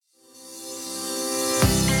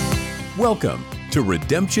Welcome to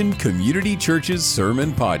Redemption Community Church's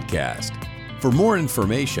Sermon Podcast. For more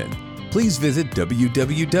information, please visit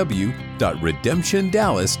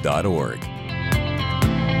www.redemptiondallas.org.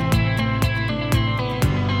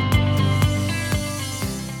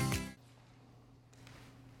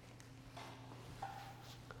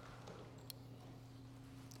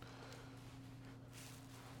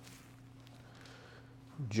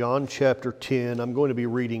 John chapter 10. I'm going to be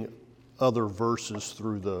reading other verses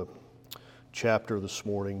through the chapter this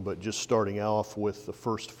morning, but just starting off with the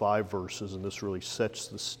first 5 verses, and this really sets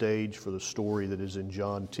the stage for the story that is in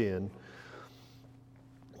John 10.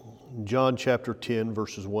 John chapter 10,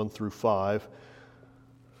 verses 1 through 5.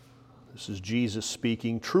 This is Jesus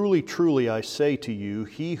speaking. Truly, truly, I say to you,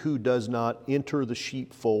 he who does not enter the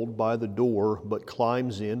sheepfold by the door, but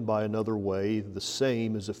climbs in by another way, the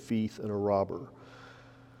same is a thief and a robber.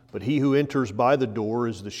 But he who enters by the door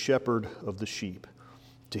is the shepherd of the sheep.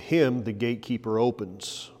 To him the gatekeeper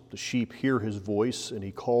opens. The sheep hear his voice, and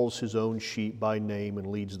he calls his own sheep by name and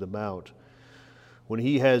leads them out. When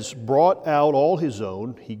he has brought out all his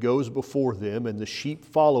own, he goes before them, and the sheep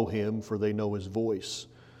follow him, for they know his voice.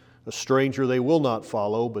 A stranger they will not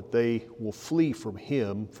follow, but they will flee from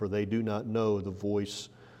him, for they do not know the voice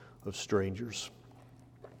of strangers.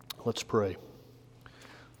 Let's pray.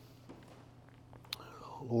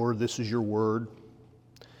 Lord, this is your word.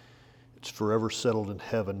 It's forever settled in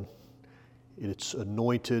heaven. It's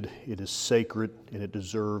anointed, it is sacred, and it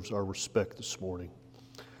deserves our respect this morning.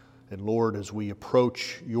 And Lord, as we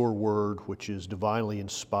approach your word, which is divinely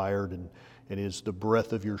inspired and is the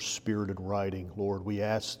breath of your spirit in writing, Lord, we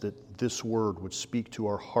ask that this word would speak to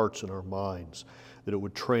our hearts and our minds, that it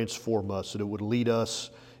would transform us, that it would lead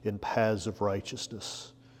us in paths of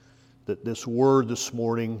righteousness. That this word this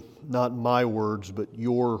morning, not my words, but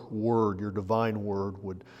your word, your divine word,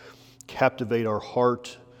 would captivate our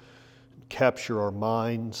heart, capture our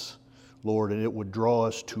minds, Lord, and it would draw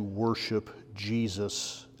us to worship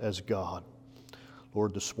Jesus as God.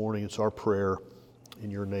 Lord, this morning it's our prayer.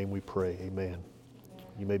 In your name we pray. Amen.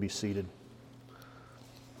 You may be seated.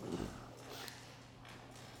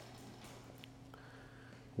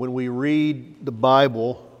 When we read the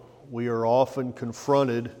Bible, we are often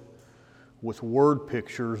confronted with word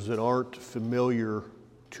pictures that aren't familiar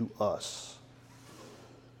to us.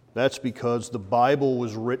 That's because the Bible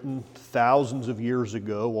was written thousands of years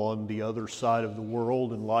ago on the other side of the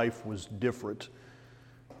world, and life was different.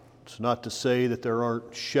 It's not to say that there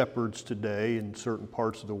aren't shepherds today in certain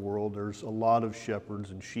parts of the world. There's a lot of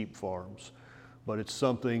shepherds and sheep farms. But it's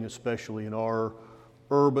something, especially in our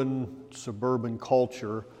urban, suburban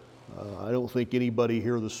culture, I don't think anybody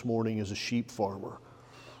here this morning is a sheep farmer.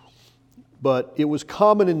 But it was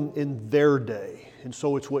common in their day, and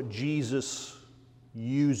so it's what Jesus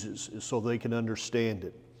uses so they can understand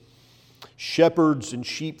it. Shepherds and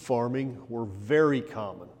sheep farming were very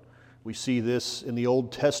common. We see this in the Old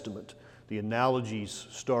Testament. The analogies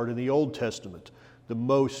start in the Old Testament. The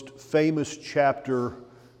most famous chapter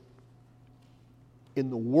in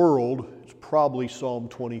the world is probably Psalm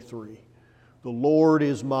 23. The Lord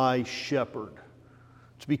is my shepherd.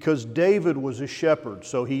 It's because David was a shepherd,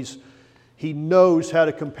 so he knows how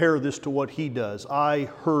to compare this to what he does. I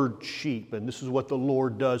herd sheep, and this is what the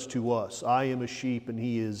Lord does to us. I am a sheep, and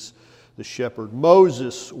he is the shepherd.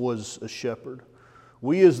 Moses was a shepherd.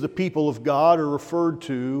 We as the people of God are referred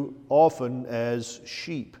to often as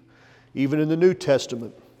sheep. Even in the New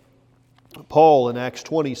Testament, Paul in Acts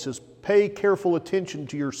 20 says, "Pay careful attention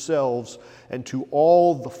to yourselves and to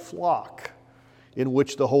all the flock in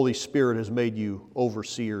which the Holy Spirit has made you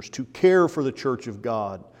overseers, to care for the church of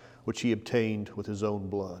God, which he obtained with his own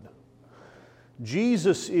blood."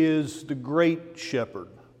 Jesus is the great shepherd.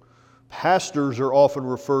 Pastors are often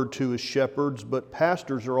referred to as shepherds, but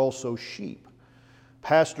pastors are also sheep.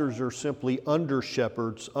 Pastors are simply under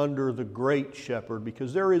shepherds under the great shepherd,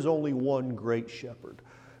 because there is only one great shepherd,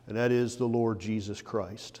 and that is the Lord Jesus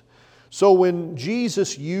Christ. So when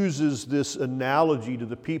Jesus uses this analogy to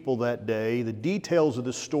the people that day, the details of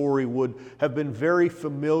the story would have been very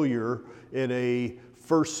familiar in a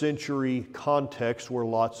first century context where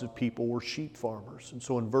lots of people were sheep farmers. And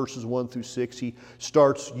so in verses 1 through 6, he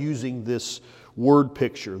starts using this word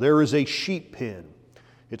picture. There is a sheep pen.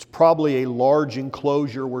 It's probably a large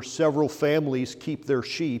enclosure where several families keep their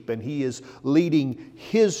sheep, and he is leading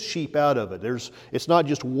his sheep out of it. It's not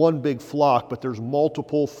just one big flock, but there's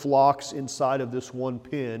multiple flocks inside of this one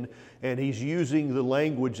pen, and he's using the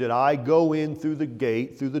language that I go in through the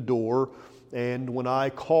gate, through the door, and when I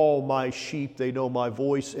call my sheep, they know my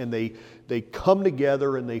voice, and they come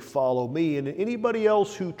together and they follow me. And anybody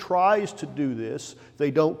else who tries to do this,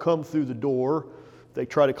 they don't come through the door, If they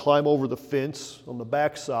try to climb over the fence on the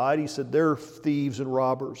backside, he said, they're thieves and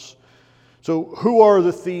robbers. So who are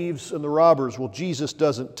the thieves and the robbers? Well, Jesus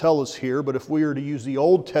doesn't tell us here, but if we are to use the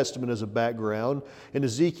Old Testament as a background, in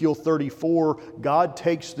Ezekiel 34, God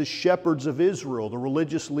takes the shepherds of Israel, the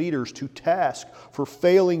religious leaders, to task for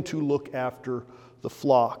failing to look after the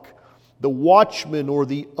flock. The watchman or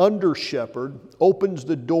the under-shepherd opens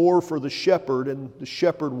the door for the shepherd, and the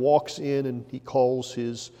shepherd walks in and he calls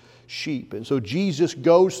his sheep. And so Jesus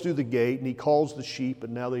goes through the gate and he calls the sheep,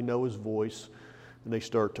 and now they know his voice. And they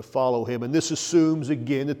start to follow him. And this assumes,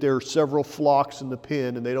 again, that there are several flocks in the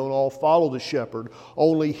pen and they don't all follow the shepherd.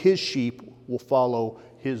 Only his sheep will follow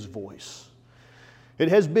his voice. It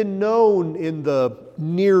has been known in the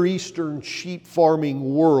Near Eastern sheep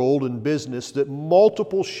farming world and business that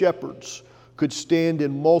multiple shepherds could stand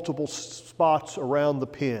in multiple spots around the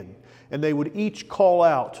pen. And they would each call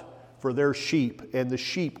out for their sheep, and the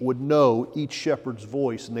sheep would know each shepherd's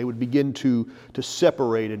voice, and they would begin to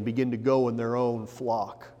separate and begin to go in their own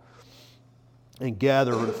flock and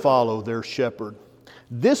gather to follow their shepherd.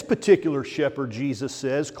 This particular shepherd, Jesus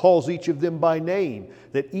says, calls each of them by name,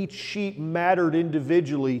 that each sheep mattered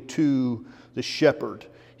individually to the shepherd.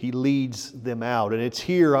 He leads them out. And it's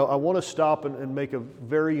here, I want to stop and make a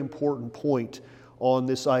very important point on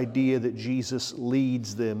this idea that Jesus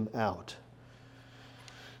leads them out.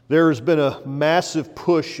 There has been a massive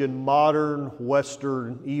push in modern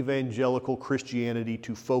Western evangelical Christianity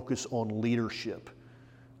to focus on leadership.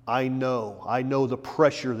 I know the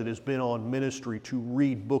pressure that has been on ministry to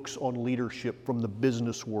read books on leadership from the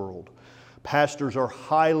business world. Pastors are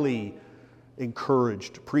highly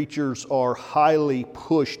encouraged. Preachers are highly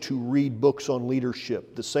pushed to read books on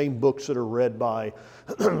leadership, the same books that are read by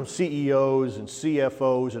CEOs and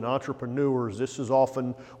CFOs and entrepreneurs. This is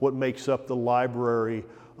often what makes up the library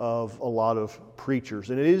of a lot of preachers.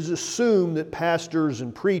 And it is assumed that pastors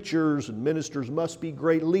and preachers and ministers must be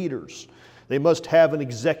great leaders. They must have an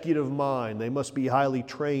executive mind. They must be highly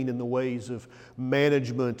trained in the ways of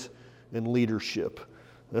management and leadership.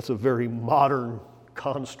 That's a very modern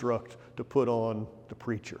construct to put on the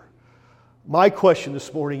preacher. My question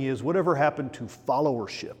this morning is, whatever happened to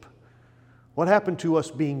followership? What happened to us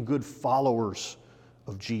being good followers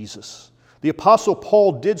of Jesus? The Apostle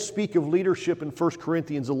Paul did speak of leadership in 1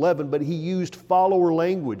 Corinthians 11, but he used follower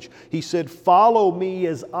language. He said, "Follow me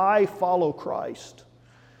as I follow Christ.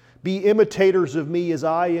 Be imitators of me as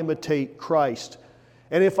I imitate Christ."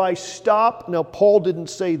 And if I stop, now Paul didn't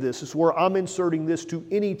say this, it's where I'm inserting this to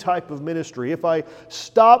any type of ministry. If I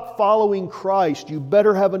stop following Christ, you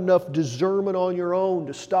better have enough discernment on your own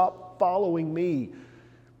to stop following me.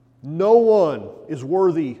 No one is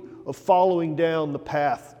worthy of following down the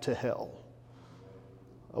path to hell.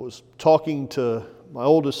 I was talking to my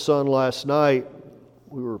oldest son last night.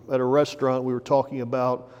 We were at a restaurant. We were talking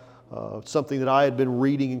about something that I had been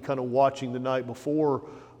reading and kind of watching the night before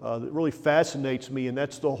that really fascinates me, and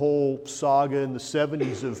that's the whole saga in the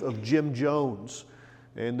 70s of Jim Jones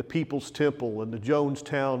and the People's Temple and the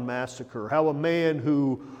Jonestown Massacre. How a man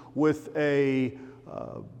who, with a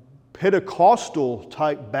Pentecostal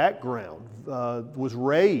type background, was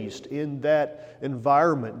raised in that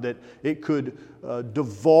environment, that it could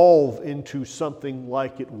devolve into something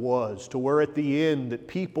like it was, to where at the end that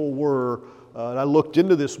people were, and I looked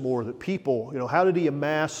into this more, that people, how did he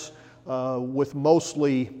amass with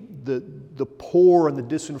mostly the poor and the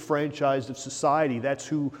disenfranchised of society? That's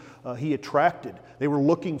who he attracted. They were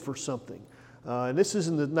looking for something. And this is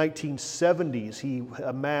in the 1970s. He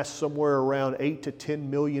amassed somewhere around $8 to $10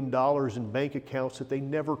 million in bank accounts that they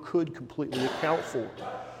never could completely account for.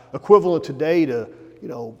 Equivalent today to,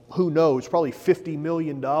 who knows, probably $50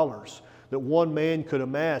 million that one man could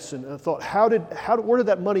amass. And I thought, where did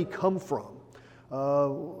that money come from?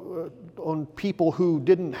 On people who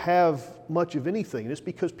didn't have much of anything. And it's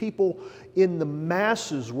because people in the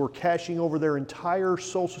masses were cashing over their entire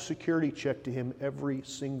Social Security check to him every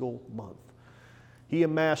single month. He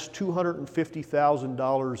amassed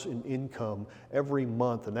 $250,000 in income every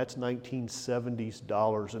month, and that's 1970s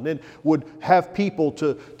dollars. And then would have people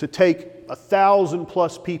to take 1,000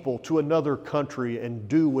 plus people to another country and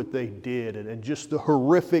do what they did, and just the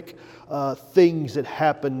horrific things that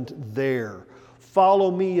happened there.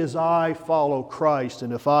 Follow me as I follow Christ,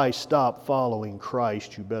 and if I stop following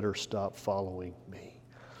Christ, you better stop following me.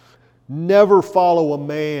 Never follow a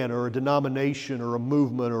man or a denomination or a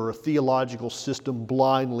movement or a theological system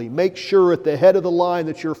blindly. Make sure at the head of the line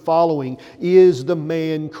that you're following is the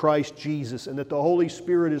man Christ Jesus, and that the Holy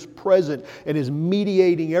Spirit is present and is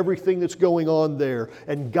mediating everything that's going on there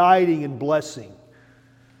and guiding and blessing.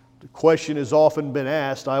 The question has often been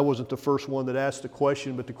asked. I wasn't the first one that asked the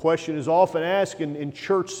question, but the question is often asked in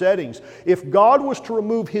church settings. If God was to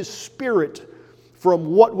remove His Spirit from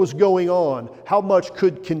what was going on, how much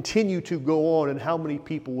could continue to go on and how many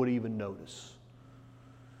people would even notice?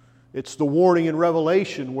 It's the warning in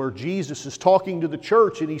Revelation where Jesus is talking to the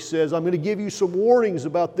church and He says, I'm going to give you some warnings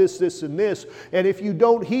about this, this, and this. And if you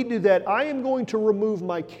don't heed to that, I am going to remove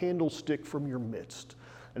my candlestick from your midst.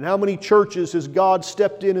 And how many churches has God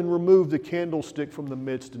stepped in and removed the candlestick from the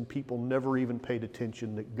midst and people never even paid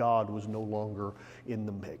attention that God was no longer in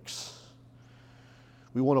the mix?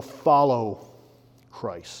 We want to follow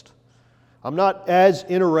Christ. I'm not as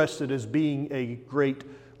interested as being a great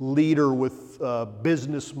leader with a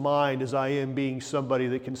business mind as I am being somebody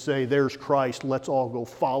that can say, there's Christ, let's all go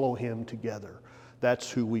follow Him together. That's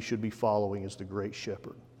who we should be following as the great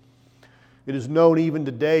shepherd. It is known even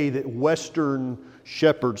today that Western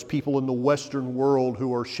shepherds, people in the Western world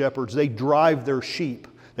who are shepherds, they drive their sheep.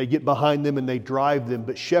 They get behind them and they drive them.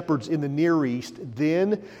 But shepherds in the Near East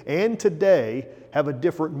then and today have a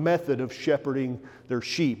different method of shepherding their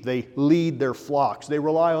sheep. They lead their flocks. They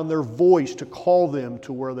rely on their voice to call them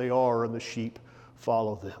to where they are, and the sheep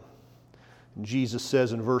follow them. And Jesus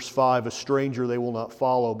says in verse 5, a stranger they will not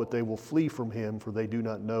follow, but they will flee from him, for they do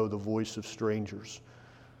not know the voice of strangers.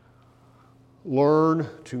 Learn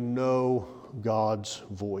to know God's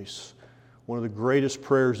voice. One of the greatest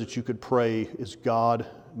prayers that you could pray is, God,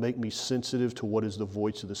 make me sensitive to what is the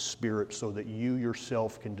voice of the Spirit so that you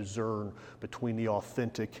yourself can discern between the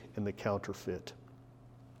authentic and the counterfeit.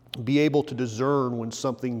 Be able to discern when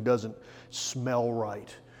something doesn't smell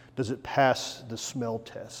right. Does it pass the smell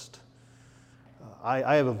test?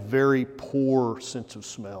 I have a very poor sense of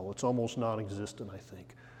smell. It's almost non-existent, I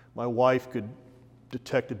think. My wife could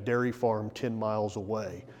detect a dairy farm 10 miles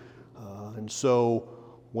away. And so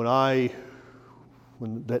when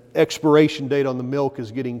that expiration date on the milk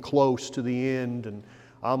is getting close to the end and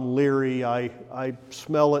I'm leery, I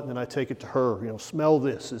smell it and then I take it to her. Smell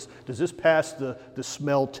this. Does this pass the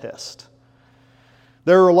smell test?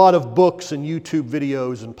 There are a lot of books and YouTube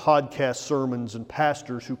videos and podcast sermons and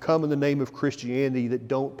pastors who come in the name of Christianity that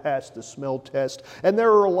don't pass the smell test, and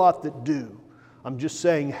there are a lot that do. I'm just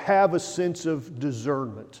saying, have a sense of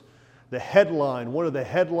discernment. One of the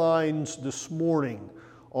headlines this morning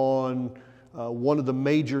on one of the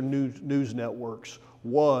major news networks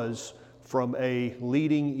was from a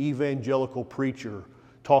leading evangelical preacher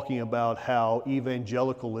talking about how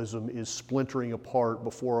evangelicalism is splintering apart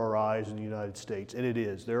before our eyes in the United States. And it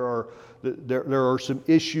is. There are some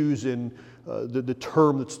issues in the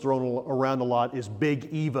term that's thrown around a lot is Big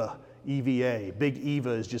Eva, EVA. Big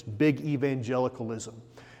Eva is just big evangelicalism.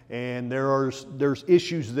 And there's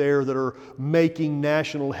issues there that are making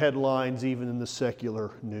national headlines even in the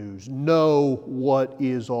secular news. Know what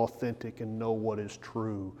is authentic and know what is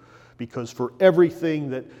true. Because for everything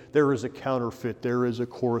that there is a counterfeit, there is a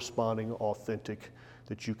corresponding authentic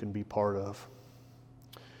that you can be part of.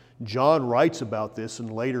 John writes about this,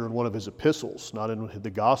 and later in one of his epistles, not in the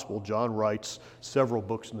Gospel. John writes several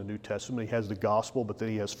books in the New Testament. He has the Gospel, but then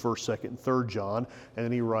he has 1st, 2nd, and 3rd John, and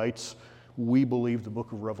then he writes, we believe the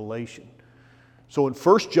book of Revelation. So in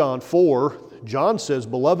 1 John 4, John says,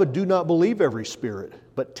 Beloved, do not believe every spirit,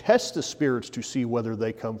 but test the spirits to see whether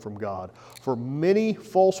they come from God. For many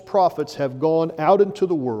false prophets have gone out into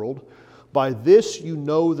the world. By this you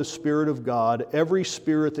know the Spirit of God. Every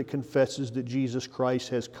spirit that confesses that Jesus Christ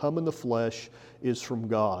has come in the flesh is from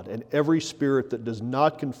God. And every spirit that does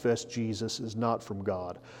not confess Jesus is not from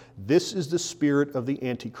God. This is the spirit of the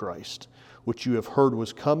Antichrist, which you have heard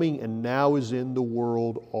was coming and now is in the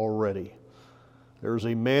world already. There is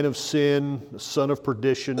a man of sin, the son of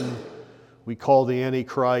perdition, we call the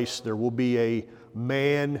Antichrist. There will be a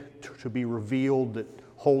man to be revealed that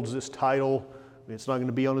holds this title. It's not going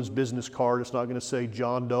to be on his business card. It's not going to say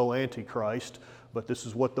John Doe Antichrist, but this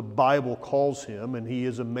is what the Bible calls him, and he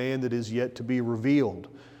is a man that is yet to be revealed.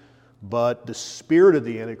 But the spirit of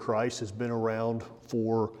the Antichrist has been around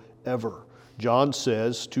forever. John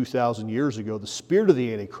says 2,000 years ago, the spirit of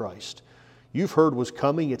the Antichrist you've heard was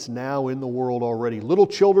coming, it's now in the world already. Little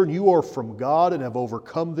children, you are from God and have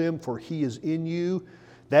overcome them, for he is in you.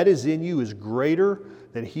 That is in you is greater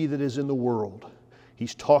than he that is in the world.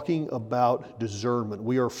 He's talking about discernment.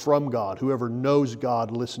 We are from God. Whoever knows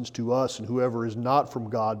God listens to us, and whoever is not from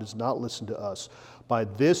God does not listen to us. By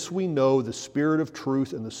this we know the spirit of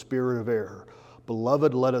truth and the spirit of error.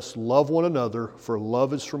 Beloved, let us love one another, for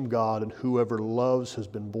love is from God, and whoever loves has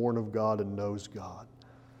been born of God and knows God.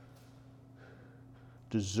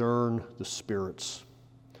 Discern the spirits.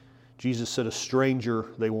 Jesus said, a stranger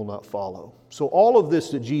they will not follow. So all of this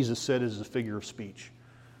that Jesus said is a figure of speech.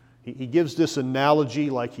 He gives this analogy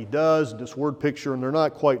like he does, this word picture, and they're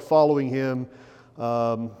not quite following him.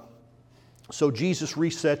 So Jesus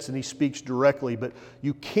resets and he speaks directly, but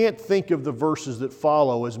you can't think of the verses that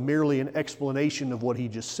follow as merely an explanation of what he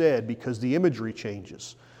just said, because the imagery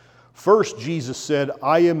changes. First, Jesus said,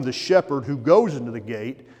 I am the shepherd who goes into the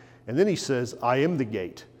gate, and then he says, I am the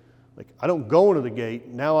gate. Like, I don't go into the gate,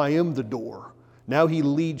 now I am the door. Now he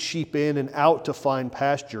leads sheep in and out to find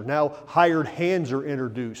pasture. Now hired hands are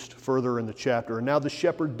introduced further in the chapter, and now the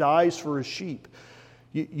shepherd dies for his sheep.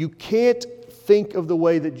 You can't think of the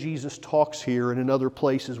way that Jesus talks here and in other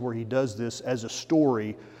places where he does this as a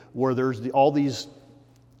story where there's all these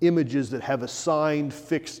images that have assigned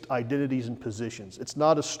fixed identities and positions. It's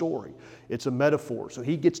not a story. It's a metaphor. So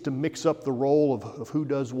he gets to mix up the role of who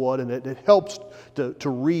does what, and it helps to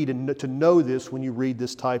read and to know this when you read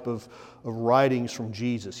this type of writings from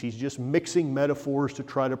Jesus. He's just mixing metaphors to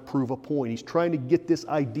try to prove a point. He's trying to get this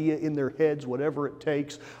idea in their heads, whatever it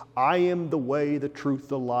takes. I am the way, the truth,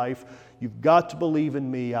 the life. You've got to believe in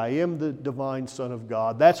me. I am the divine Son of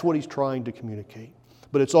God. That's what he's trying to communicate.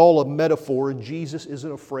 But it's all a metaphor, and Jesus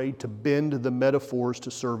isn't afraid to bend the metaphors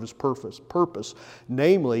to serve his purpose,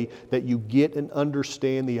 namely that you get and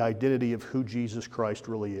understand the identity of who Jesus Christ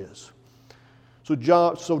really is. So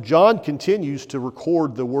John continues to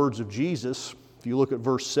record the words of Jesus. If you look at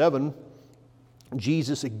verse 7,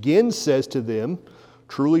 Jesus again says to them,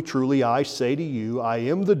 truly, truly, I say to you, I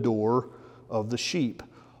am the door of the sheep.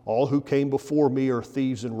 All who came before me are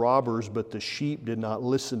thieves and robbers, but the sheep did not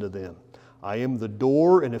listen to them. I am the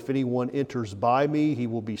door, and if anyone enters by me, he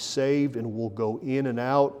will be saved and will go in and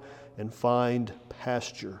out and find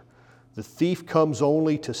pasture. The thief comes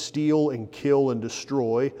only to steal and kill and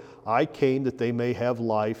destroy. I came that they may have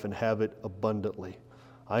life and have it abundantly.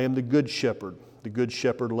 I am the good shepherd. The good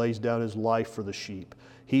shepherd lays down his life for the sheep.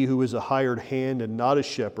 He who is a hired hand and not a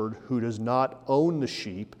shepherd, who does not own the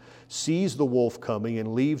sheep, sees the wolf coming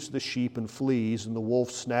and leaves the sheep and flees, and the wolf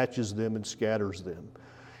snatches them and scatters them.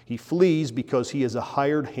 He flees because he is a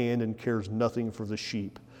hired hand and cares nothing for the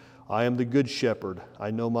sheep. I am the good shepherd.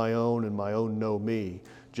 I know my own, and my own know me.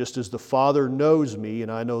 Just as the Father knows me,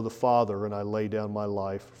 and I know the Father, and I lay down my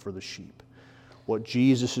life for the sheep. What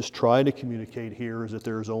Jesus is trying to communicate here is that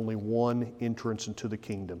there is only one entrance into the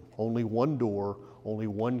kingdom, only one door, only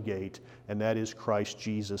one gate, and that is Christ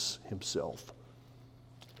Jesus himself.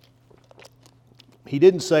 He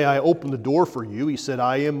didn't say, I open the door for you. He said,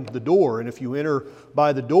 I am the door. And if you enter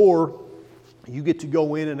by the door, you get to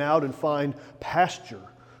go in and out and find pasture,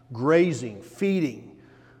 grazing, feeding.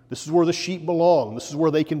 This is where the sheep belong. This is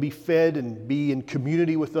where they can be fed and be in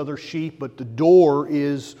community with other sheep. But the door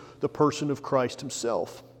is the person of Christ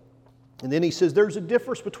himself. And then he says, there's a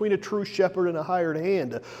difference between a true shepherd and a hired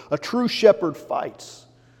hand. A true shepherd fights.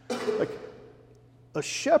 Like, a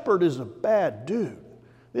shepherd is a bad dude.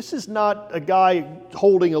 This is not a guy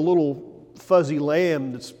holding a little fuzzy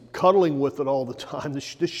lamb that's cuddling with it all the time. The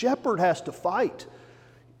shepherd has to fight.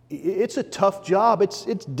 It's a tough job. It's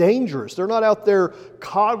dangerous. They're not out there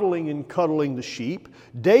coddling and cuddling the sheep.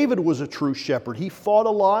 David was a true shepherd. He fought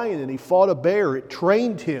a lion and he fought a bear. It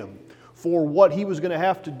trained him for what he was going to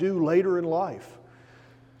have to do later in life.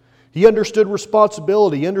 He understood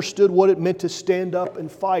responsibility. He understood what it meant to stand up and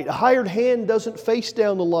fight. A hired hand doesn't face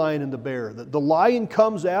down the lion and the bear. The lion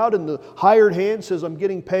comes out and the hired hand says, I'm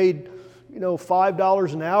getting paid,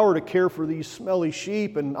 $5 an hour to care for these smelly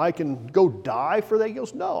sheep, and I can go die for that. He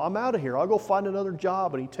goes, no, I'm out of here. I'll go find another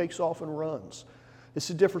job. And he takes off and runs. It's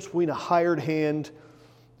the difference between a hired hand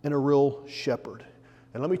and a real shepherd.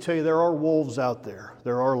 And let me tell you, there are wolves out there.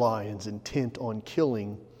 There are lions intent on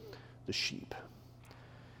killing the sheep.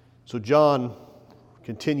 So John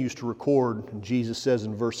continues to record, and Jesus says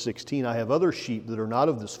in verse 16, I have other sheep that are not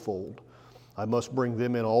of this fold. I must bring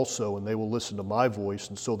them in also, and they will listen to my voice,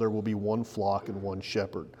 and so there will be one flock and one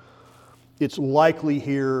shepherd. It's likely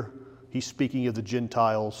here he's speaking of the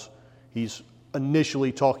Gentiles. He's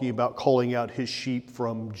initially talking about calling out his sheep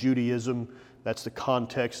from Judaism. That's the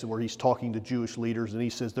context where he's talking to Jewish leaders, and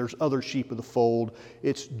he says there's other sheep of the fold.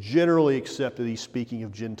 It's generally accepted he's speaking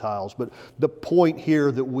of Gentiles. But the point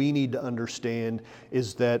here that we need to understand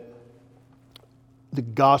is that the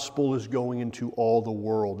gospel is going into all the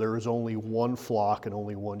world. There is only one flock and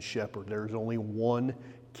only one shepherd. There is only one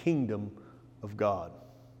kingdom of God.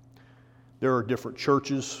 There are different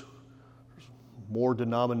churches, more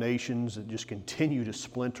denominations that just continue to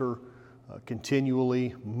splinter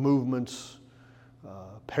continually, movements,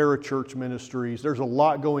 parachurch ministries. There's a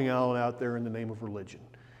lot going on out there in the name of religion.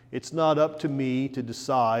 It's not up to me to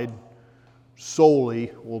decide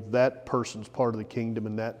solely, well, that person's part of the kingdom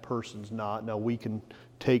and that person's not. Now, we can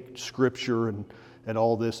take Scripture at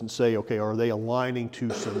all this and say, okay, are they aligning to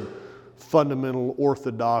some fundamental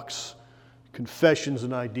orthodox confessions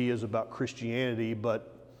and ideas about Christianity?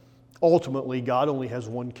 But ultimately, God only has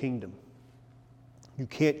one kingdom. You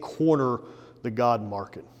can't corner the God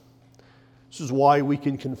market. This is why we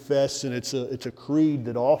can confess, and it's a creed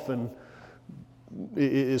that often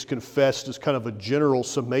is confessed as kind of a general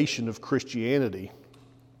summation of Christianity.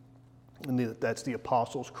 And that's the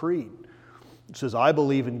Apostles' Creed. It says, I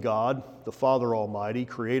believe in God, the Father Almighty,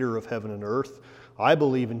 creator of heaven and earth. I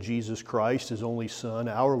believe in Jesus Christ, his only Son,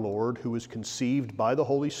 our Lord, who was conceived by the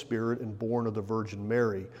Holy Spirit and born of the Virgin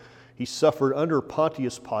Mary. He suffered under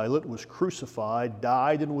Pontius Pilate, was crucified,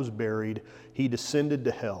 died, and was buried. He descended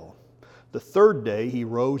to hell. The third day he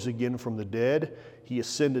rose again from the dead. He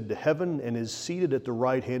ascended to heaven and is seated at the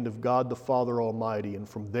right hand of God the Father Almighty, and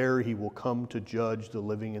from there he will come to judge the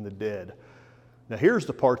living and the dead. Now here's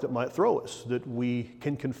the part that might throw us, that we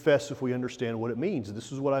can confess if we understand what it means.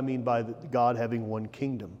 This is what I mean by God having one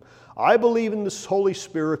kingdom. I believe in this Holy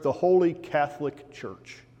Spirit, the Holy Catholic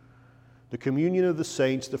Church, the communion of the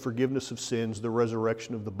saints, the forgiveness of sins, the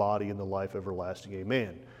resurrection of the body, and the life everlasting.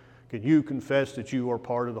 Amen. Can you confess that you are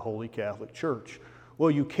part of the Holy Catholic Church? Well,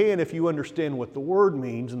 you can if you understand what the word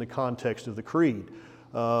means in the context of the creed.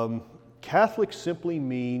 Catholic simply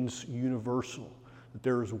means universal, that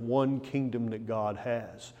there is one kingdom that God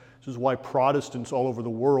has. This is why Protestants all over the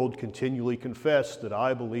world continually confess that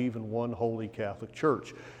I believe in one Holy Catholic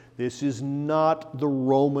Church. This is not the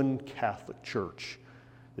Roman Catholic Church.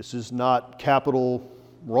 This is not capital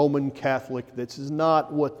Roman Catholic. This is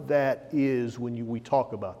not what that is when we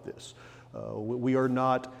talk about this. We are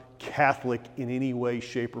not Catholic in any way,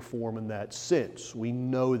 shape, or form in that sense. We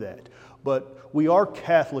know that. But we are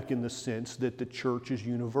Catholic in the sense that the church is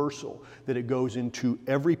universal, that it goes into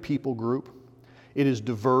every people group. It is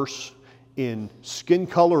diverse in skin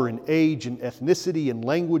color and age and ethnicity and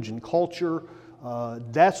language and culture.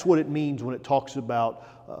 That's what it means when it talks about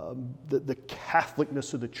the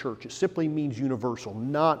Catholicness of the church. It simply means universal,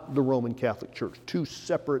 not the Roman Catholic Church. Two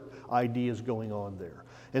separate ideas going on there.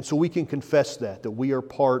 And so we can confess that we are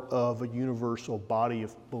part of a universal body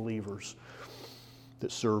of believers that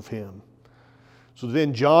serve Him. So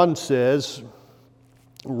then John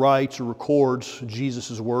writes or records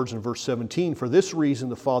Jesus' words in verse 17, for this reason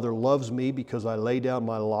the Father loves me, because I lay down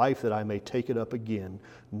my life that I may take it up again.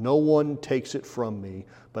 No one takes it from me,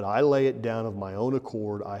 but I lay it down of my own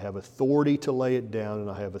accord. I have authority to lay it down, and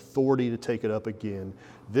I have authority to take it up again.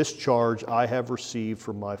 This charge I have received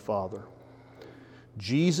from my Father.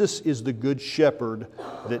 Jesus is the good shepherd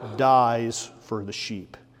that dies for the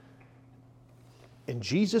sheep. And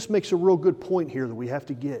Jesus makes a real good point here that we have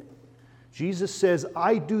to get. Jesus says,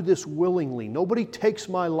 I do this willingly. Nobody takes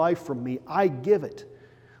my life from me. I give it.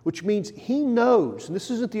 Which means He knows, and this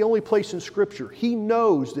isn't the only place in Scripture, He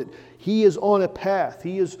knows that He is on a path.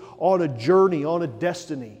 He is on a journey, on a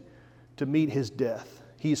destiny to meet His death.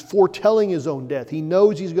 He is foretelling His own death. He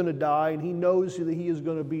knows He's going to die, and He knows that He is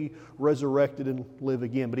going to be resurrected and live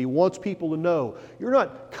again. But He wants people to know, you're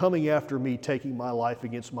not coming after me, taking my life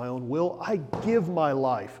against my own will. I give my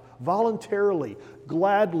life voluntarily,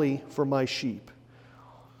 gladly for my sheep.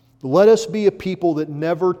 Let us be a people that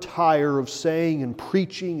never tire of saying and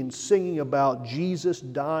preaching and singing about Jesus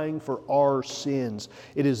dying for our sins.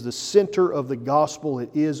 It is the center of the gospel.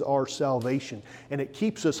 It is our salvation. And it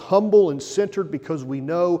keeps us humble and centered because we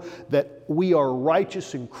know that we are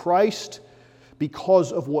righteous in Christ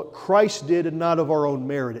because of what Christ did and not of our own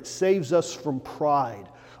merit. It saves us from pride.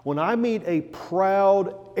 When I meet a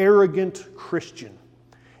proud, arrogant Christian,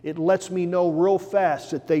 it lets me know real fast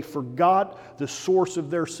that they forgot the source of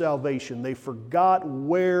their salvation. They forgot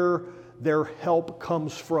where their help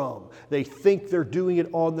comes from. They think they're doing it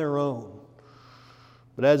on their own.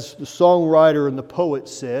 But as the songwriter and the poet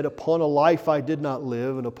said, upon a life I did not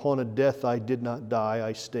live, and upon a death I did not die,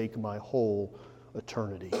 I stake my whole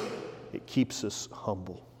eternity. It keeps us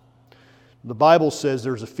humble. The Bible says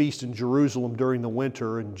there's a feast in Jerusalem during the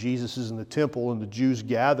winter, and Jesus is in the temple, and the Jews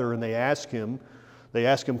gather and they ask Him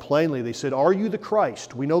plainly, they said, are you the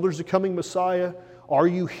Christ? We know there's a coming Messiah. Are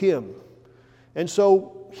you Him? And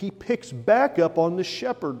so He picks back up on the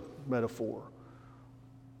shepherd metaphor.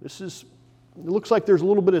 It looks like there's a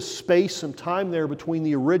little bit of space, some time there between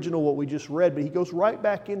the original, what we just read, but He goes right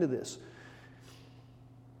back into this.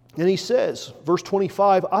 And He says, verse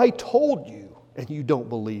 25, I told you, and you don't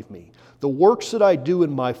believe me. The works that I do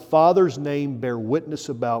in my Father's name bear witness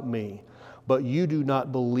about me. But you do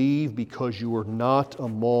not believe because you are not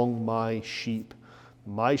among my sheep.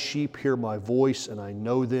 My sheep hear my voice, and I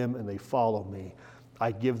know them, and they follow me.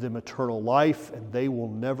 I give them eternal life, and they will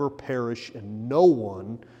never perish, and no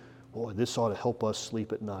one Boy, this ought to help us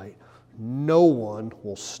sleep at night. No one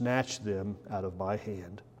will snatch them out of my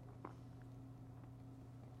hand.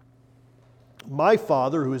 My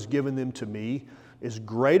Father who has given them to me is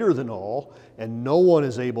greater than all, and no one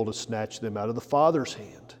is able to snatch them out of the Father's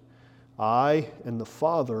hand. I and the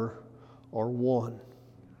Father are one.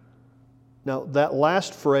 Now, that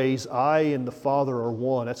last phrase, I and the Father are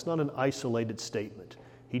one, that's not an isolated statement.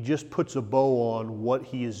 He just puts a bow on what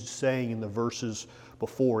he is saying in the verses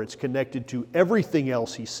before. It's connected to everything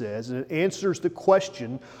else he says, and it answers the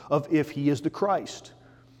question of if he is the Christ.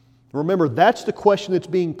 Remember, that's the question that's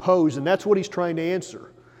being posed, and that's what he's trying to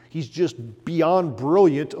answer. He's just beyond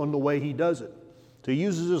brilliant on the way he does it. So he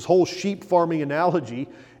uses this whole sheep farming analogy,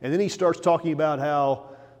 and then he starts talking about how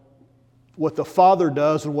what the Father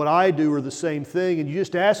does and what I do are the same thing, and you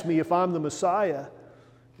just ask me if I'm the Messiah.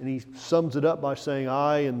 And he sums it up by saying,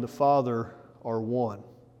 I and the Father are one.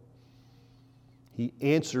 He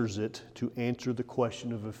answers it to answer the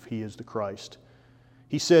question of if he is the Christ.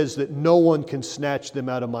 He says that no one can snatch them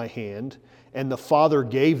out of my hand, and the Father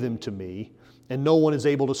gave them to me, and no one is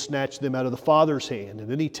able to snatch them out of the Father's hand. And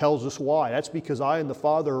then he tells us why. That's because I and the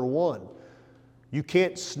Father are one. You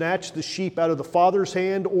can't snatch the sheep out of the Father's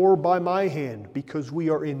hand or by my hand, because we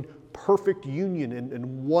are in perfect union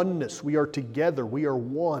and oneness. We are together. We are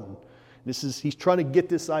one. He's trying to get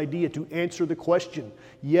this idea to answer the question,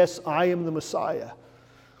 yes, I am the Messiah.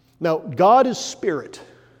 Now, God is spirit.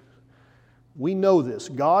 We know this.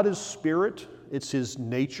 God is spirit. It's his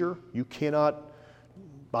nature. You cannot,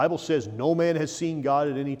 the Bible says, no man has seen God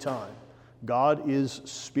at any time. God is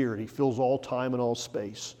spirit. He fills all time and all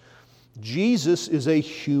space. Jesus is a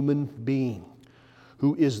human being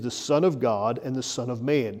who is the Son of God and the Son of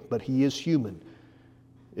Man, but he is human.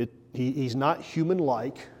 He's not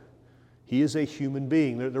human-like. He is a human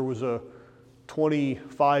being. There was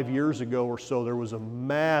 25 years ago or so, there was a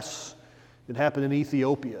mass that happened in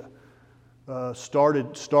Ethiopia.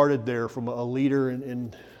 Started there from a leader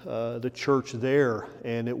in the church there,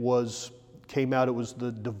 and it was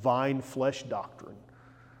the divine flesh doctrine.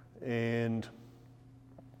 And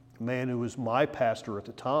a man who was my pastor at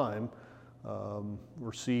the time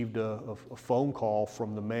received a phone call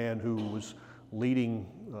from the man who was leading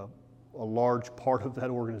a large part of that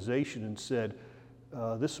organization and said,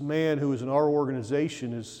 this man who is in our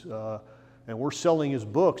organization is, and we're selling his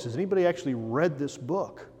books, has anybody actually read this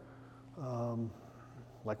book?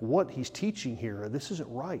 Like what he's teaching here, this isn't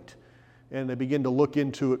right. And they began to look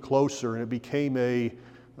into it closer, and it became a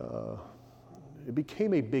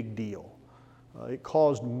big deal. It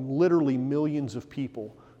caused literally millions of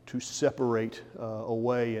people to separate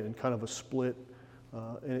away in kind of a split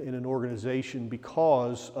in an organization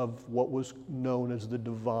because of what was known as the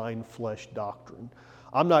divine flesh doctrine.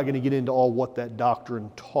 I'm not going to get into all what that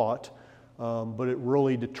doctrine taught, but it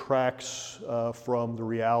really detracts from the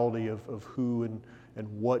reality of who and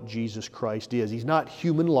what Jesus Christ is. He's not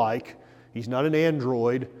human-like. He's not an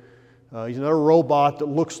android. He's not a robot that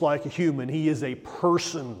looks like a human. He is a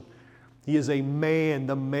person. He is a man,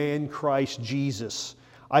 the man Christ Jesus.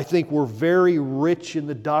 I think we're very rich in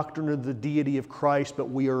the doctrine of the deity of Christ, but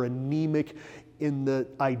we are anemic in the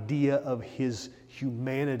idea of his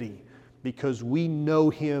humanity, because we know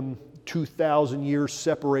him 2,000 years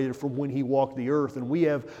separated from when he walked the earth.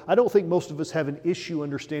 And I don't think most of us have an issue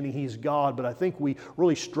understanding he's God, but I think we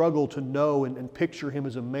really struggle to know and picture him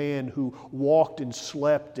as a man who walked and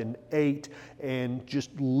slept and ate and just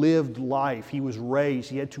lived life. He was raised.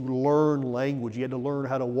 He had to learn language. He had to learn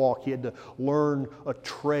how to walk. He had to learn a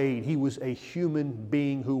trade. He was a human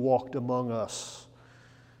being who walked among us.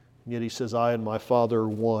 Yet he says, I and my Father are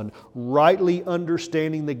one. Rightly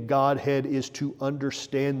understanding the Godhead is to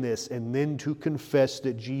understand this and then to confess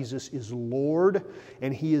that Jesus is Lord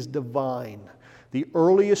and he is divine. The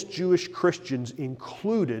earliest Jewish Christians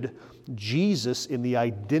included Jesus in the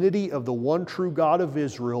identity of the one true God of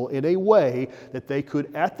Israel in a way that they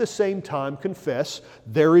could at the same time confess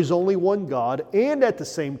there is only one God and at the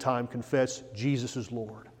same time confess Jesus is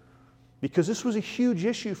Lord. Because this was a huge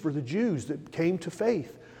issue for the Jews that came to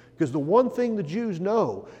faith. Because the one thing the Jews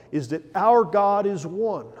know is that our God is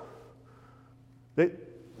one.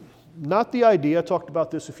 Not the idea, I talked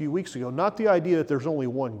about this a few weeks ago, not the idea that there's only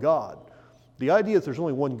one God. The idea that there's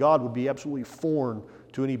only one God would be absolutely foreign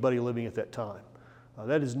to anybody living at that time.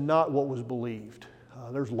 That is not what was believed.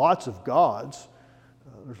 There's lots of gods.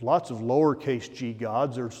 There's lots of lowercase g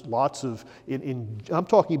gods. There's lots of, I'm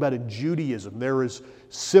talking about in Judaism, there is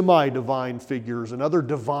semi-divine figures and other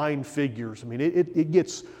divine figures. I mean, it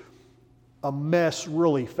gets a mess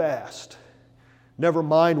really fast. Never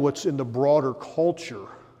mind what's in the broader culture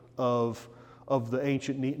of the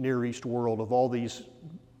ancient Near East world, of all these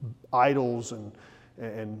idols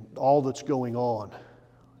and all that's going on.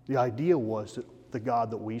 The idea was that the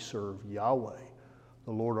God that we serve, Yahweh,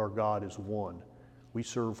 the Lord our God, is one. We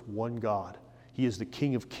serve one God. He is the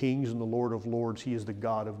King of kings and the Lord of lords. He is the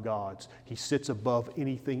God of gods. He sits above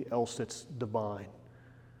anything else that's divine.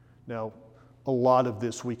 Now, a lot of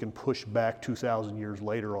this we can push back 2,000 years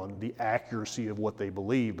later on the accuracy of what they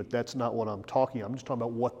believe, but that's not what I'm talking about. I'm just talking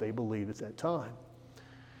about what they believed at that time.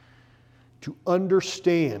 To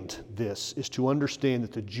understand this is to understand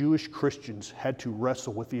that the Jewish Christians had to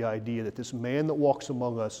wrestle with the idea that this man that walks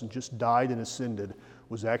among us and just died and ascended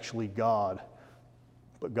was actually God,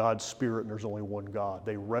 but God's Spirit, and there's only one God.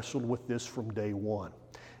 They wrestled with this from day one.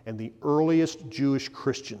 And the earliest Jewish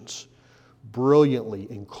Christians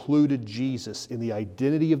brilliantly included Jesus in the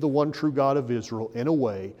identity of the one true God of Israel in a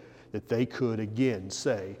way that they could again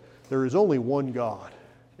say, there is only one God,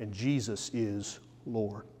 and Jesus is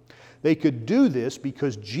Lord. They could do this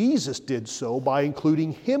because Jesus did so by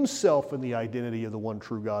including himself in the identity of the one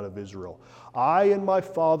true God of Israel. I and my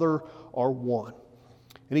Father are one.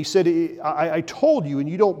 And he said, I told you and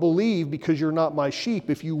you don't believe because you're not my sheep.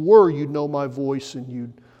 If you were, you'd know my voice and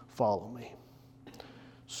you'd follow me.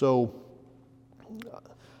 So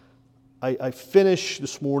I finish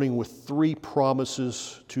this morning with 3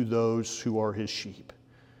 promises to those who are his sheep.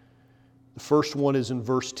 The first one is in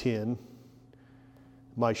verse 10.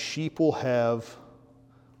 My sheep will have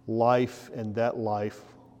life, and that life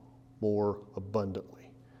more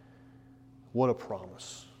abundantly. What a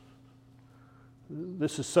promise.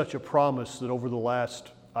 This is such a promise that over the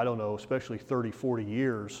last, especially 30, 40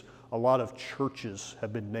 years, a lot of churches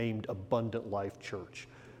have been named Abundant Life Church.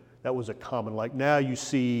 That was a common, like now you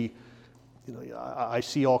see, I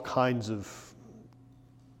see all kinds of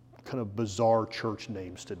kind of bizarre church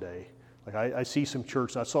names today. Like I see some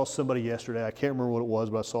church, I saw somebody yesterday, I can't remember what it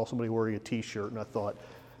was, but I saw somebody wearing a t-shirt and I thought,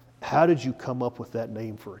 how did you come up with that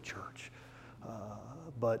name for a church?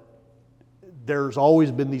 But there's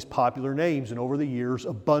always been these popular names, and over the years,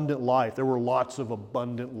 Abundant Life, there were lots of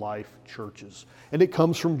Abundant Life churches. And it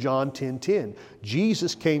comes from John 10:10.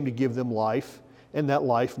 Jesus came to give them life, and that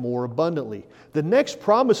life more abundantly. The next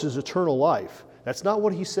promise is eternal life. That's not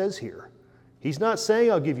what he says here. He's not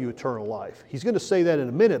saying, I'll give you eternal life. He's going to say that in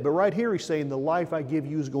a minute, but right here he's saying, the life I give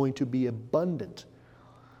you is going to be abundant.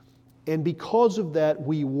 And because of that,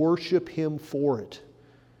 we worship him for it.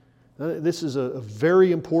 This is a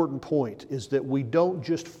very important point, is that we don't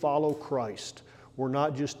just follow Christ. We're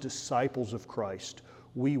not just disciples of Christ.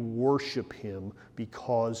 We worship him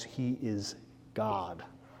because he is God.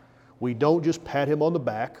 We don't just pat him on the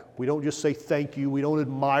back. We don't just say thank you. We don't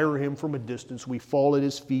admire him from a distance. We fall at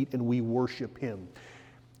his feet and we worship him.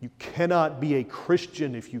 You cannot be a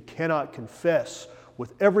Christian if you cannot confess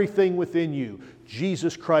with everything within you,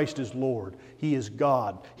 Jesus Christ is Lord. He is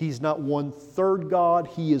God. He's not 1/3 God.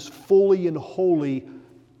 He is fully and wholly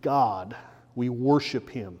God. We worship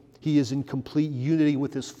him. He is in complete unity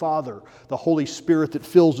with his Father. The Holy Spirit that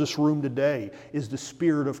fills this room today is the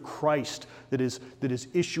Spirit of Christ that is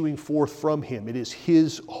issuing forth from him. It is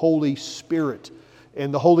his Holy Spirit.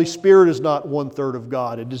 And the Holy Spirit is not 1/3 of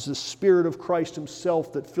God. It is the Spirit of Christ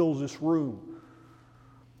himself that fills this room.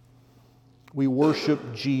 We worship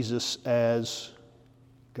Jesus as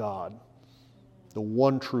God, the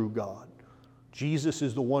one true God. Jesus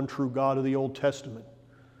is the one true God of the Old Testament.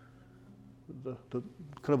 The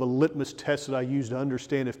kind of a litmus test that I use to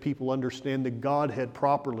understand if people understand the Godhead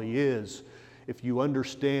properly is if you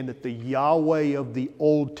understand that the Yahweh of the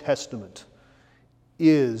Old Testament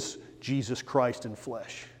is Jesus Christ in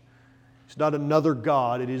flesh. It's not another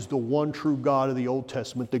God. It is the one true God of the Old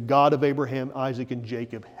Testament. The God of Abraham, Isaac, and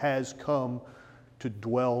Jacob has come to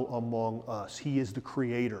dwell among us. He is the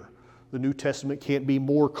Creator. The New Testament can't be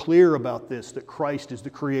more clear about this, that Christ is the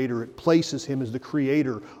Creator. It places him as the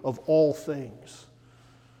Creator of all things.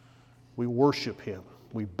 We worship him.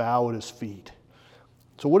 We bow at his feet.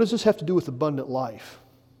 So what does this have to do with abundant life?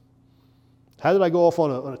 How did I go off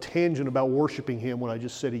on a tangent about worshiping him when I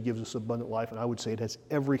just said he gives us abundant life? And I would say it has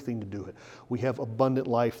everything to do with it. We have abundant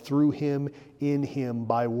life through him, in him,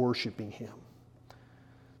 by worshiping him.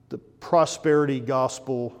 The prosperity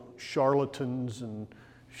gospel charlatans and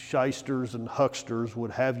shysters and hucksters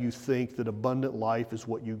would have you think that abundant life is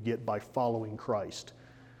what you get by following Christ.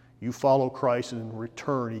 You follow Christ and in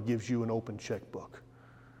return he gives you an open checkbook.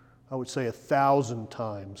 I would say 1,000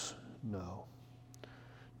 times no.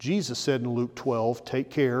 Jesus said in Luke 12, take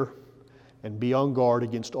care and be on guard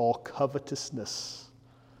against all covetousness,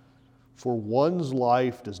 for one's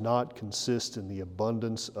life does not consist in the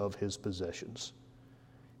abundance of his possessions.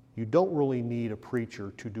 You don't really need a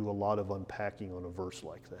preacher to do a lot of unpacking on a verse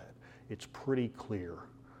like that. It's pretty clear.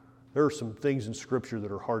 There are some things in Scripture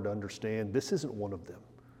that are hard to understand. This isn't one of them.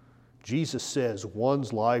 Jesus says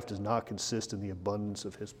one's life does not consist in the abundance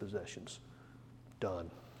of his possessions. Done.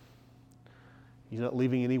 He's not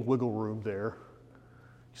leaving any wiggle room there.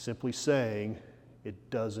 He's simply saying it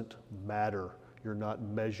doesn't matter. You're not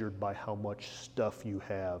measured by how much stuff you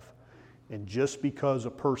have. And just because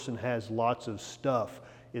a person has lots of stuff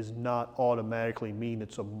is not automatically mean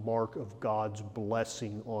it's a mark of God's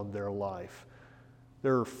blessing on their life.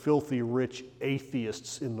 There are filthy rich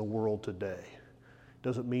atheists in the world today.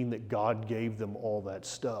 Doesn't mean that God gave them all that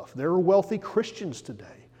stuff. There are wealthy Christians today.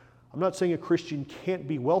 I'm not saying a Christian can't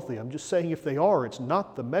be wealthy. I'm just saying if they are, it's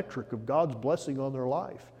not the metric of God's blessing on their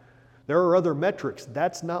life. There are other metrics.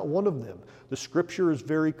 That's not one of them. The Scripture is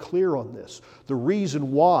very clear on this. The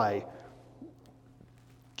reason why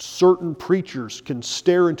certain preachers can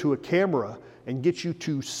stare into a camera and get you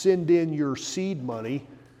to send in your seed money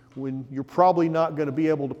when you're probably not going to be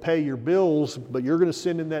able to pay your bills, but you're going to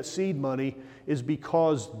send in that seed money, is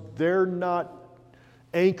because they're not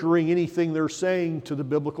anchoring anything they're saying to the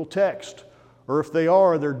biblical text. Or if they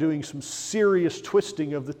are, they're doing some serious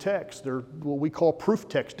twisting of the text. They're what we call proof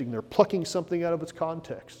texting. They're plucking something out of its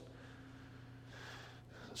context.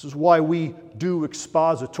 This is why we do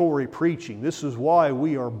expository preaching. This is why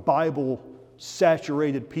we are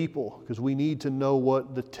Bible-saturated people, because we need to know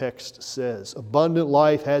what the text says. Abundant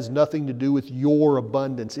life has nothing to do with your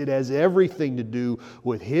abundance. It has everything to do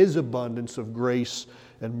with His abundance of grace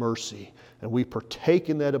and mercy. And we partake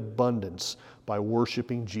in that abundance by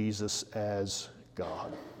worshiping Jesus as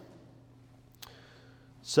God.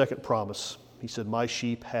 Second promise, He said, "My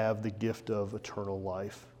sheep have the gift of eternal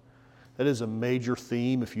life." That is a major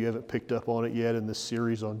theme, if you haven't picked up on it yet, in this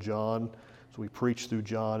series on John. As we preach through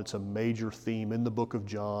John, it's a major theme in the book of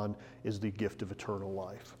John, is the gift of eternal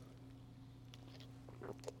life.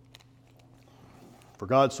 For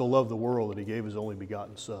God so loved the world that He gave His only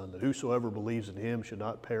begotten Son, that whosoever believes in Him should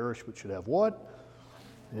not perish, but should have what?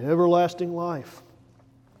 Everlasting life.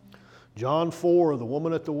 John 4, the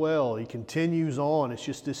woman at the well, he continues on. It's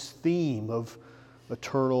just this theme of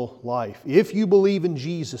eternal life. If you believe in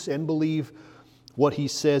Jesus and believe what He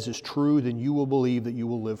says is true, then you will believe that you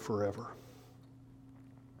will live forever.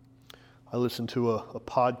 I listened to a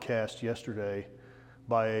podcast yesterday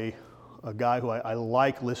by a guy who I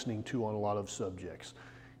like listening to on a lot of subjects.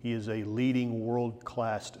 He is a leading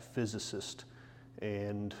world-class physicist,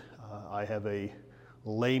 and I have a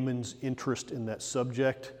layman's interest in that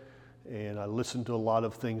subject, and I listen to a lot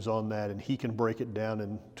of things on that, and he can break it down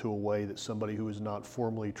into a way that somebody who is not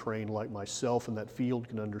formally trained like myself in that field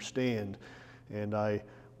can understand. And I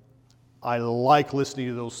like listening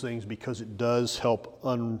to those things because it does help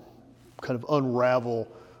kind of unravel,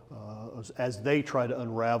 as they try to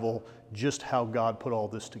unravel just how God put all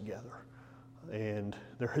this together. And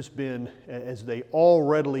there has been, as they all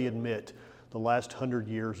readily admit, the last 100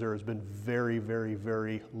 years there has been very, very,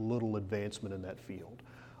 very little advancement in that field.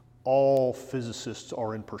 All physicists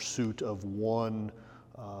are in pursuit of one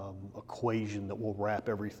equation that will wrap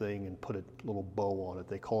everything and put a little bow on it.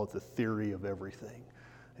 They call it the theory of everything.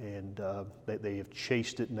 And they have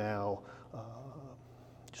chased it now.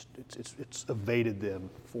 It's evaded them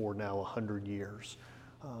for now 100 years.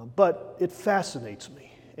 But it fascinates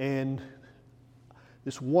me. And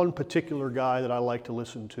this one particular guy that I like to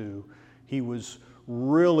listen to, he was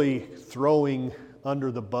really throwing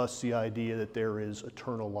under the bus the idea that there is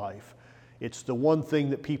eternal life. It's the one thing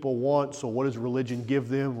that people want, so what does religion give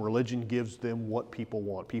them? Religion gives them what people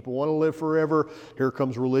want. People want to live forever. Here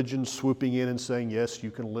comes religion swooping in and saying, yes, you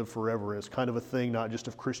can live forever. And it's kind of a thing not just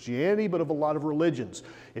of Christianity, but of a lot of religions.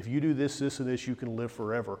 If you do this, this, and this, you can live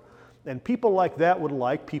forever. And people like that would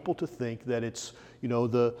like people to think that it's,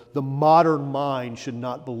 the modern mind should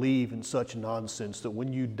not believe in such nonsense, that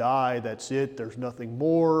when you die, that's it, there's nothing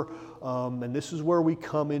more. And this is where we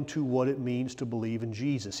come into what it means to believe in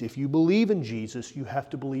Jesus. If you believe in Jesus, you have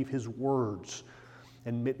to believe His words.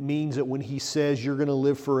 And it means that when He says you're going to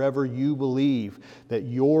live forever, you believe that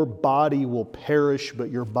your body will perish, but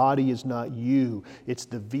your body is not you. It's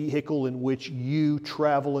the vehicle in which you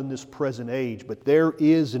travel in this present age. But there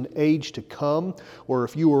is an age to come where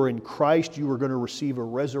if you are in Christ, you are going to receive a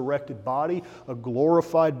resurrected body, a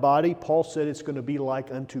glorified body. Paul said it's going to be like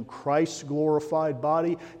unto Christ's glorified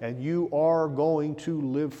body, and you are going to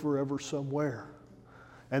live forever somewhere.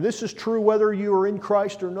 And this is true whether you are in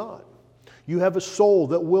Christ or not. You have a soul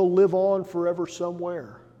that will live on forever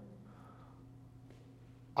somewhere.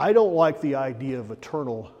 I don't like the idea of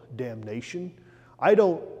eternal damnation. I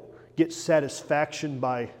don't get satisfaction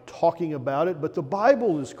by talking about it, but the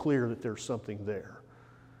Bible is clear that there's something there.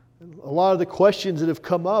 A lot of the questions that have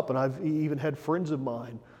come up, and I've even had friends of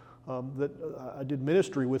mine that I did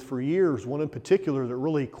ministry with for years, one in particular that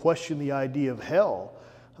really questioned the idea of hell.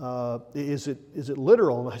 Is it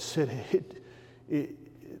literal? And I said,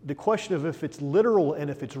 the question of if it's literal and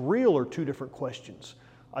if it's real are two different questions.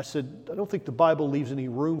 I said, I don't think the Bible leaves any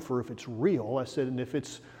room for if it's real. I said, and if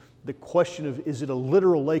it's the question of is it a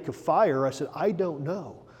literal lake of fire, I said, I don't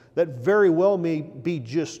know. That very well may be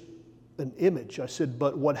just an image. I said,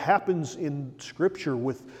 but what happens in Scripture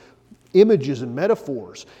with images and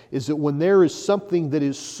metaphors is that when there is something that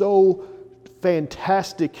is so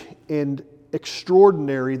fantastic and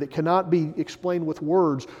extraordinary that cannot be explained with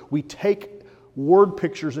words, we take word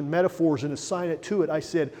pictures and metaphors and assign it to it. I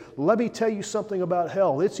said, let me tell you something about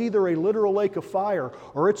hell. It's either a literal lake of fire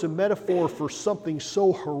or it's a metaphor for something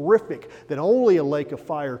so horrific that only a lake of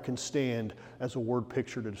fire can stand as a word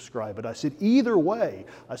picture to describe it. I said, either way,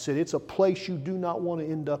 I said, it's a place you do not want to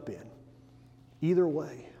end up in. Either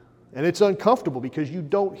way. And it's uncomfortable because you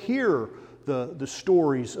don't hear the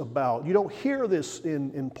stories about, you don't hear this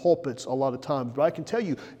in pulpits a lot of times, but I can tell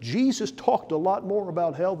you, Jesus talked a lot more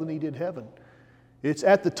about hell than he did heaven. It's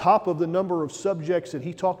at the top of the number of subjects that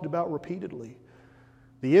he talked about repeatedly.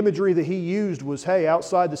 The imagery that he used was, hey,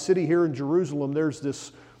 outside the city here in Jerusalem, there's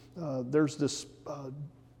this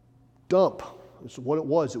dump. That's what it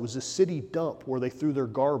was. It was a city dump where they threw their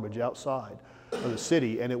garbage outside of the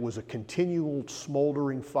city, and it was a continual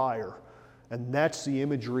smoldering fire. And that's the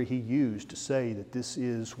imagery he used to say that this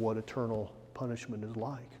is what eternal punishment is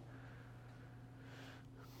like.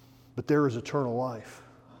 But there is eternal life.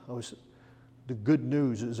 The good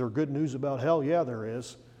news, is there good news about hell? Yeah, there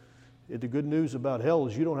is. The good news about hell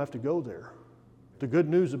is you don't have to go there. The good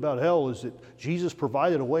news about hell is that Jesus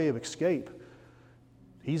provided a way of escape.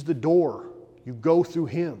 He's the door. You go through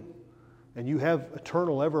him and you have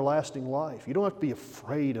eternal, everlasting life. You don't have to be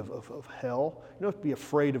afraid of hell. You don't have to be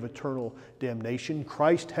afraid of eternal damnation.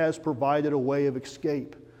 Christ has provided a way of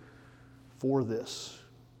escape for this.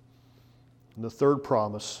 And the third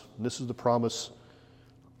promise, and this is the promise.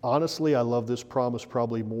 Honestly, I love this promise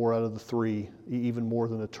probably more out of the three, even more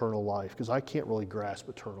than eternal life, because I can't really grasp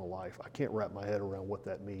eternal life. I can't wrap my head around what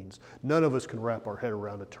that means. None of us can wrap our head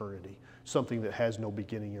around eternity, something that has no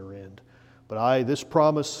beginning or end. But this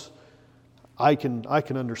promise, I can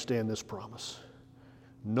understand this promise.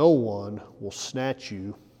 No one will snatch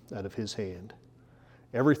you out of his hand.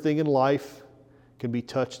 Everything in life can be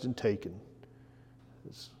touched and taken.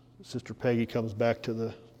 Sister Peggy comes back to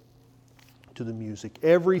the music.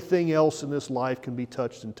 Everything else in this life can be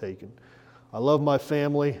touched and taken. I love my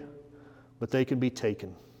family, but they can be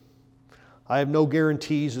taken. I have no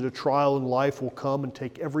guarantees that a trial in life will come and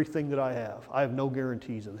take everything that I have. I have no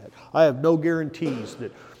guarantees of that. I have no guarantees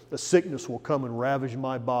that a sickness will come and ravage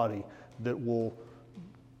my body that will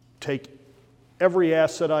take every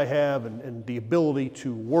asset I have and the ability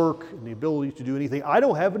to work and the ability to do anything. I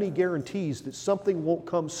don't have any guarantees that something won't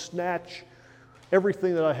come snatch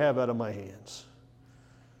everything that I have out of my hands.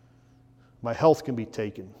 My health can be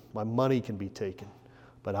taken. My money can be taken.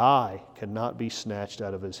 But I cannot be snatched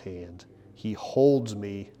out of his hand. He holds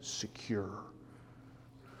me secure.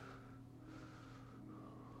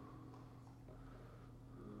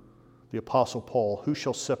 The Apostle Paul, who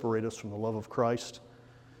shall separate us from the love of Christ?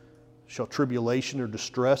 Shall tribulation or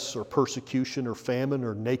distress or persecution or famine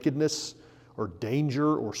or nakedness or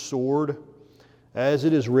danger or sword? As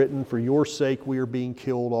it is written, for your sake we are being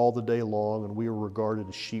killed all the day long, and we are regarded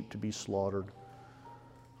as sheep to be slaughtered.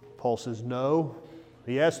 Paul says, no.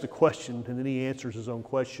 He asks the question, and then he answers his own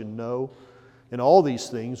question, no. In all these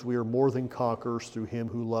things we are more than conquerors through him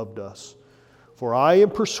who loved us. For I am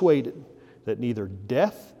persuaded that neither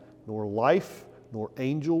death, nor life, nor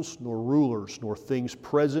angels, nor rulers, nor things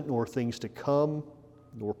present, nor things to come,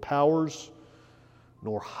 nor powers,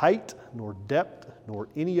 nor height, nor depth, nor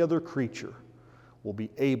any other creature will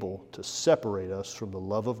be able to separate us from the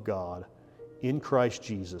love of God in Christ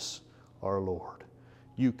Jesus our Lord.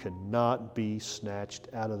 You cannot be snatched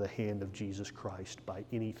out of the hand of Jesus Christ by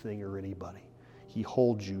anything or anybody. He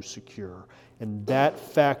holds you secure. And that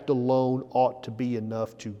fact alone ought to be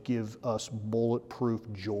enough to give us bulletproof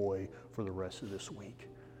joy for the rest of this week.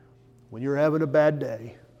 When you're having a bad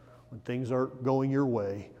day, when things aren't going your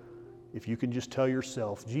way, if you can just tell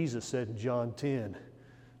yourself, Jesus said in John 10,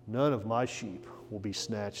 none of my sheep will be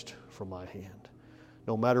snatched from my hand.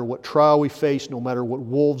 No matter what trial we face, no matter what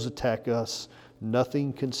wolves attack us,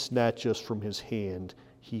 nothing can snatch us from his hand.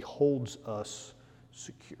 He holds us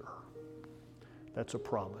secure. That's a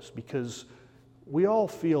promise, because we all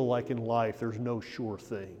feel like in life there's no sure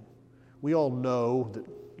thing. We all know that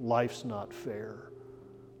life's not fair.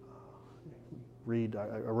 I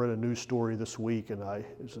read a news story this week, and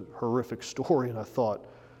it's a horrific story, and I thought,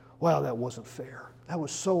 wow, that wasn't fair. That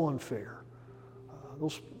was so unfair.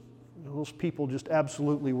 Those people just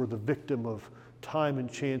absolutely were the victim of time and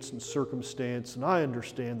chance and circumstance, and I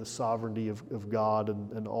understand the sovereignty of God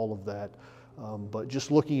and all of that. But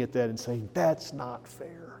just looking at that and saying, that's not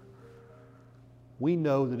fair. We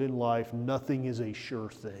know that in life nothing is a sure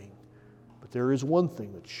thing, but there is one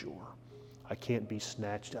thing that's sure. I can't be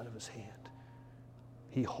snatched out of His hand.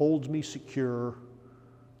 He holds me secure.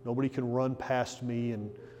 Nobody can run past me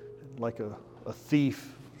and like a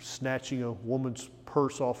thief snatching a woman's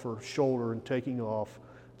purse off her shoulder and taking off.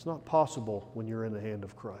 It's not possible when you're in the hand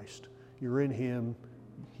of Christ. You're in Him.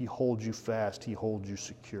 He holds you fast. He holds you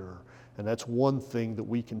secure. And that's one thing that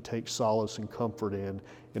we can take solace and comfort in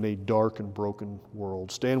a dark and broken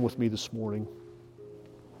world. Stand with me this morning.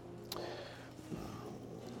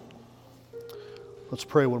 Let's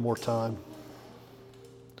pray one more time.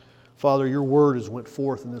 Father, your word has went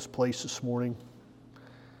forth in this place this morning.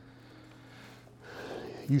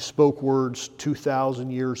 You spoke words 2,000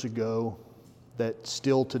 years ago that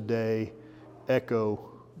still today echo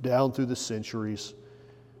down through the centuries,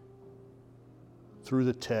 through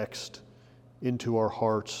the text, into our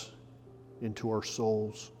hearts, into our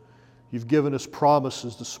souls. You've given us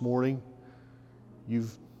promises this morning.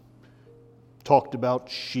 You've talked about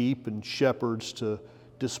sheep and shepherds to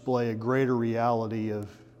display a greater reality of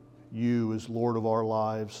you as Lord of our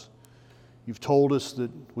lives. You've told us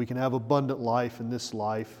that we can have abundant life in this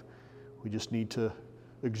life. We just need to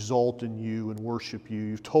exalt in you and worship you.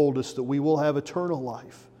 You've told us that we will have eternal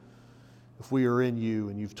life if we are in you,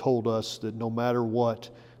 and you've told us that no matter what,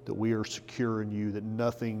 that we are secure in you, that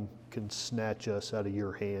nothing can snatch us out of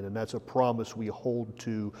your hand. And that's a promise we hold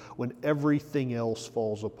to. When everything else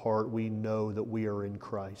falls apart, we know that we are in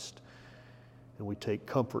Christ, and we take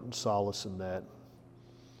comfort and solace in that.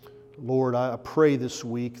 Lord, I pray this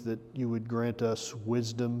week that you would grant us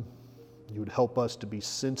wisdom. You would help us to be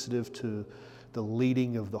sensitive to the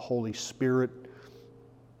leading of the Holy Spirit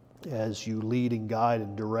as you lead and guide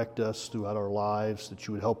and direct us throughout our lives, that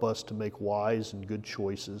you would help us to make wise and good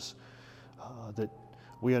choices, that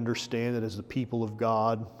we understand that as the people of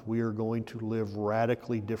God, we are going to live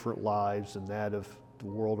radically different lives than that of the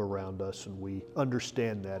world around us, and we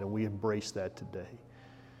understand that and we embrace that today.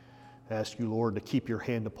 I ask you, Lord, to keep your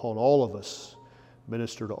hand upon all of us,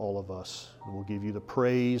 minister to all of us, and we'll give you the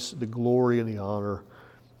praise, the glory, and the honor.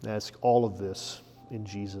 I ask all of this in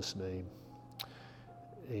Jesus' name.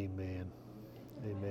 Amen. Amen.